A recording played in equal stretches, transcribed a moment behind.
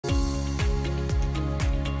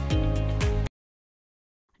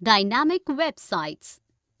Dynamic websites.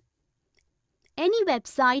 Any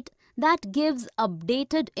website that gives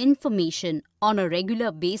updated information on a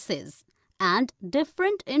regular basis and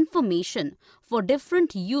different information for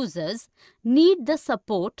different users need the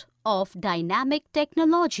support of dynamic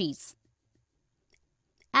technologies.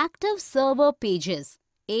 Active Server Pages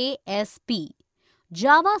ASP,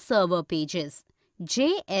 Java Server Pages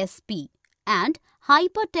JSP and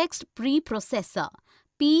Hypertext Preprocessor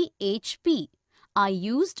PHP are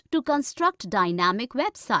used to construct dynamic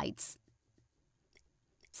websites.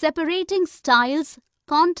 Separating styles,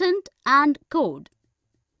 content and code.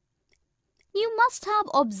 You must have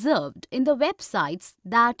observed in the websites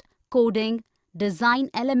that coding, design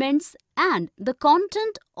elements and the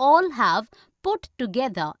content all have put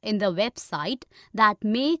together in the website that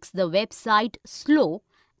makes the website slow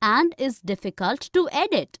and is difficult to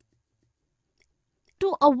edit.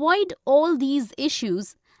 To avoid all these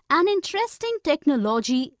issues, an interesting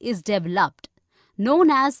technology is developed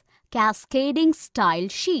known as cascading style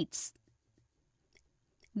sheets.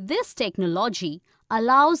 This technology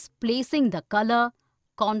allows placing the color,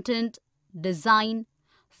 content, design,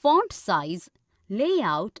 font size,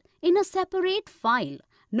 layout in a separate file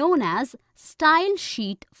known as style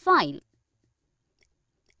sheet file.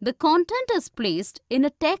 The content is placed in a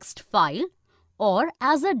text file or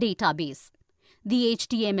as a database. The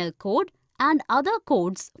HTML code and other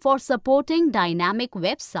codes for supporting dynamic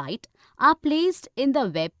website are placed in the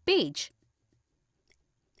web page.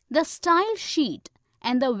 The style sheet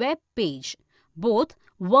and the web page both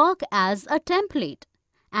work as a template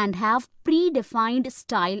and have predefined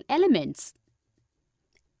style elements.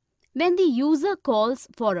 When the user calls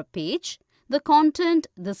for a page, the content,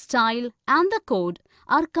 the style and the code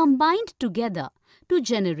are combined together to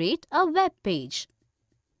generate a web page.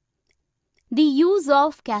 The use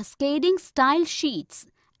of cascading style sheets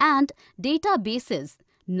and databases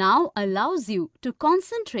now allows you to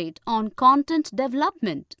concentrate on content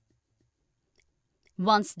development.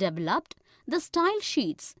 Once developed, the style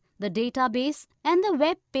sheets, the database and the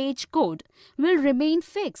web page code will remain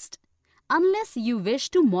fixed unless you wish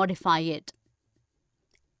to modify it.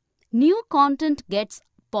 New content gets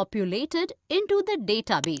populated into the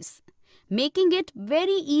database, making it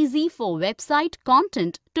very easy for website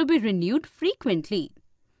content to be renewed frequently.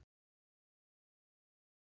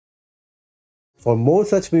 For more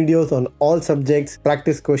such videos on all subjects,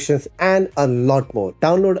 practice questions and a lot more,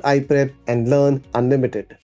 download iPrep and learn unlimited.